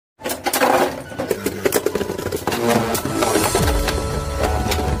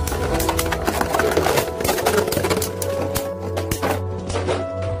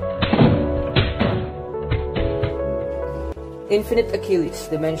Infinite Achilles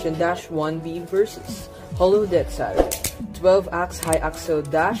Dimension Dash 1v versus Hollow Deathscyther 12 Axe High Axle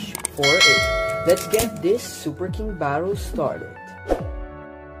Dash 4A. Let's get this Super King battle started.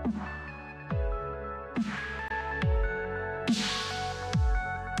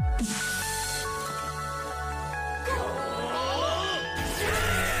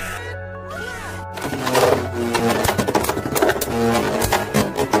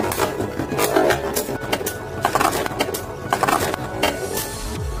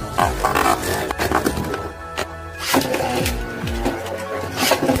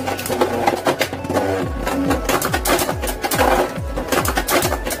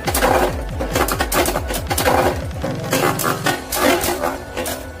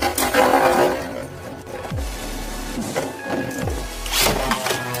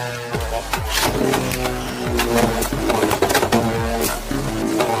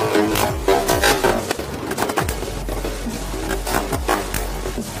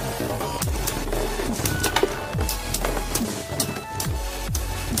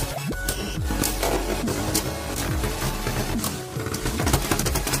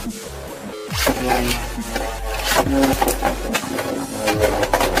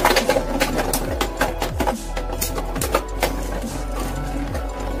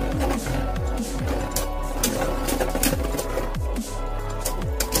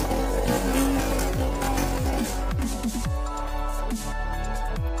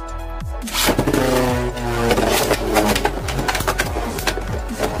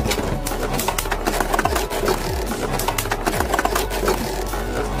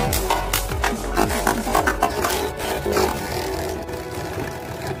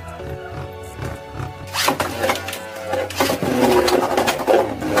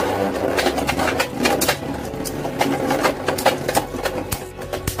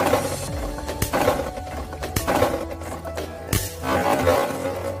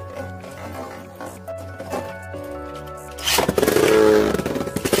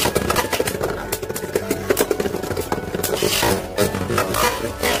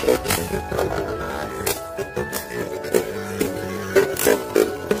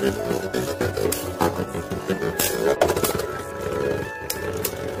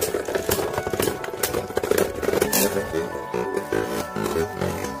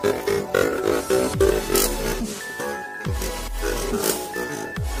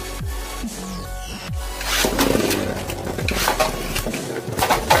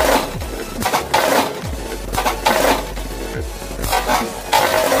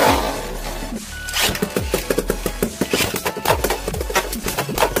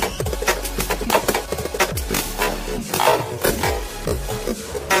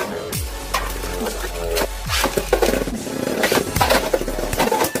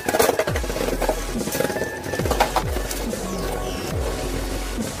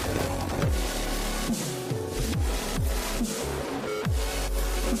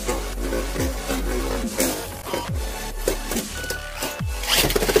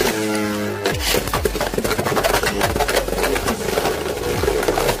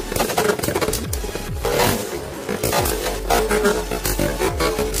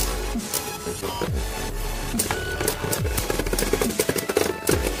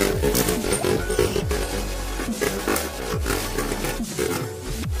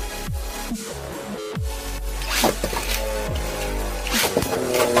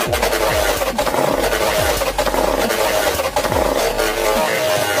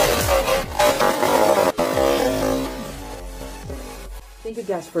 Thank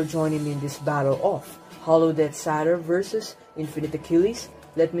you guys for joining me in this battle of Hollow Deathscyther versus Infinite Achilles.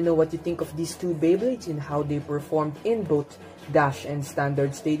 Let me know what you think of these two Beyblades and how they performed in both Dash and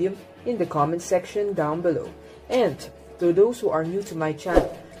Standard Stadium in the comment section down below. And to those who are new to my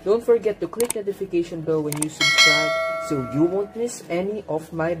channel, don't forget to click notification bell when you subscribe so you won't miss any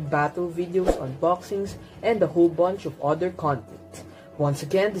of my battle videos, unboxings, and a whole bunch of other content. Once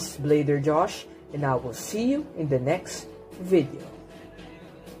again, this is Blader Josh, and I will see you in the next video.